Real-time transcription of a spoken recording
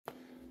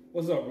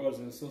What's up, brothers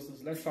and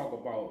sisters? Let's talk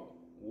about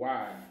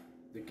why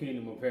the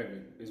kingdom of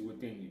heaven is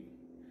within you.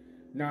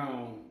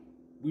 Now,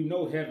 we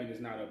know heaven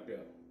is not up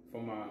there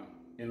from our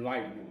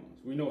enlightened ones.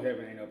 We know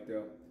heaven ain't up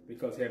there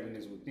because heaven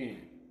is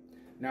within.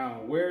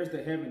 Now, where's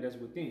the heaven that's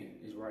within?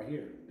 It's right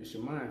here. It's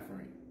your mind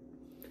frame.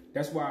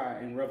 That's why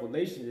in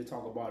Revelation they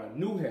talk about a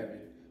new heaven,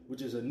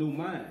 which is a new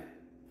mind.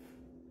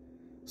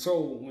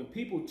 So when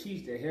people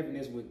teach that heaven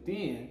is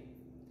within,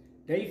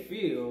 they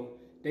feel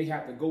they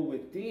have to go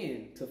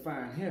within to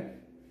find heaven.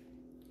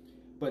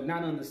 But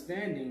not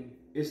understanding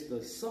it's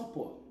the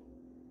supper.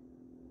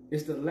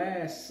 It's the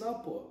Last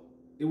Supper,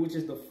 which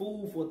is the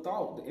food for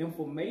thought, the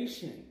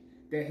information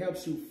that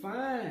helps you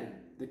find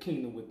the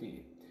kingdom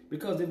within.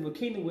 Because if a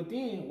kingdom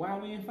within, why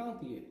we ain't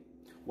found it yet?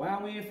 Why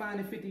we ain't find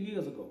it 50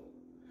 years ago?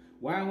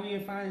 Why we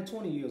ain't find it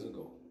 20 years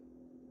ago?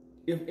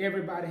 If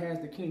everybody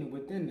has the kingdom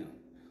within them.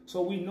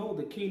 So we know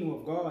the kingdom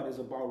of God is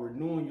about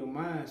renewing your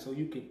mind so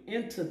you can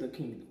enter the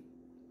kingdom.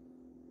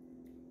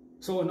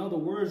 So in other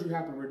words, you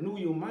have to renew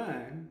your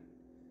mind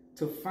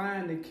to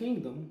find the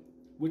kingdom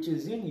which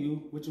is in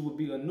you, which would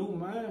be a new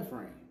mind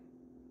frame.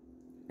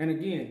 And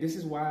again, this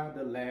is why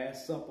the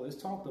Last Supper is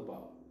talked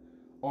about.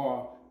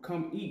 Or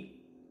come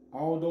eat.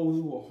 All those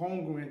who are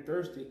hungry and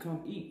thirsty,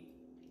 come eat.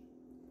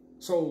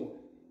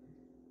 So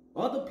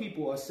other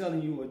people are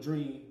selling you a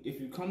dream.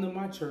 If you come to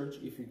my church,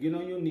 if you get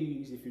on your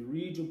knees, if you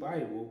read your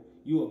Bible,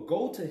 you will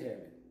go to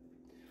heaven.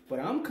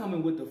 But I'm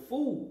coming with the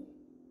food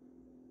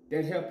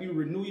that help you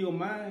renew your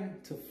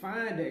mind to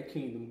find that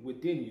kingdom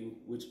within you,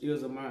 which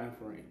is a mind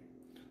frame.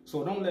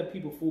 So don't let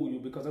people fool you,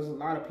 because there's a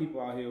lot of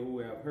people out here who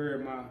have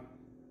heard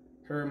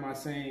my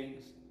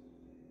sayings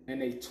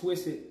and they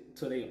twist it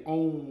to their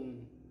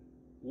own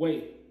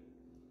way.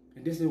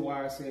 And this is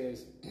why it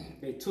says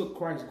they took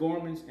Christ's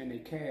garments and they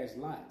cast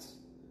lots.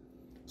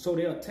 So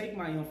they'll take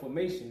my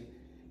information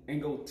and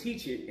go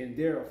teach it in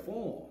their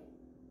form,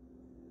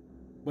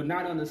 but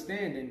not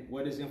understanding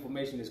where this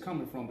information is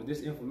coming from. But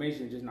this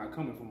information is just not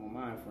coming from a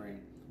mind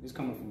frame. It's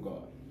coming from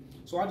God.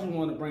 So I just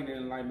want to bring that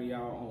enlightenment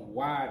y'all on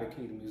why the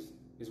kingdom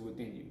is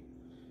within you.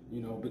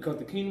 You know, because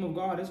the kingdom of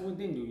God is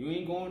within you. You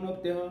ain't going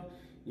up there.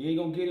 You ain't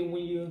going to get it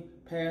when you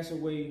pass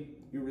away.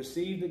 You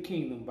receive the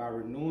kingdom by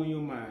renewing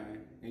your mind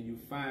and you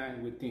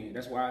find within.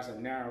 That's why it's a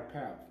narrow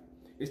path.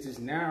 It's this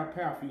narrow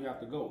path you have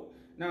to go.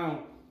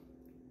 Now,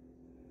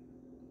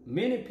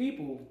 many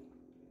people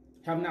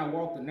have not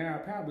walked the narrow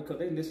path because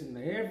they listen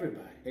to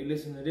everybody. They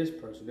listen to this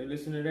person. They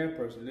listen to that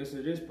person. Listen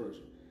to this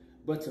person.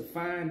 But to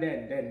find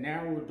that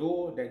narrow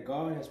door that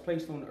God has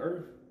placed on the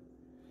earth,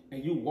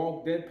 and you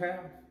walk that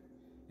path,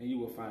 and you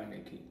will find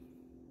that kingdom.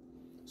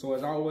 So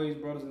as always,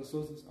 brothers and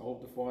sisters, I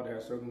hope the Father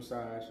has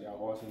circumcised your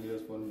hearts and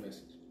ears for the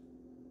message.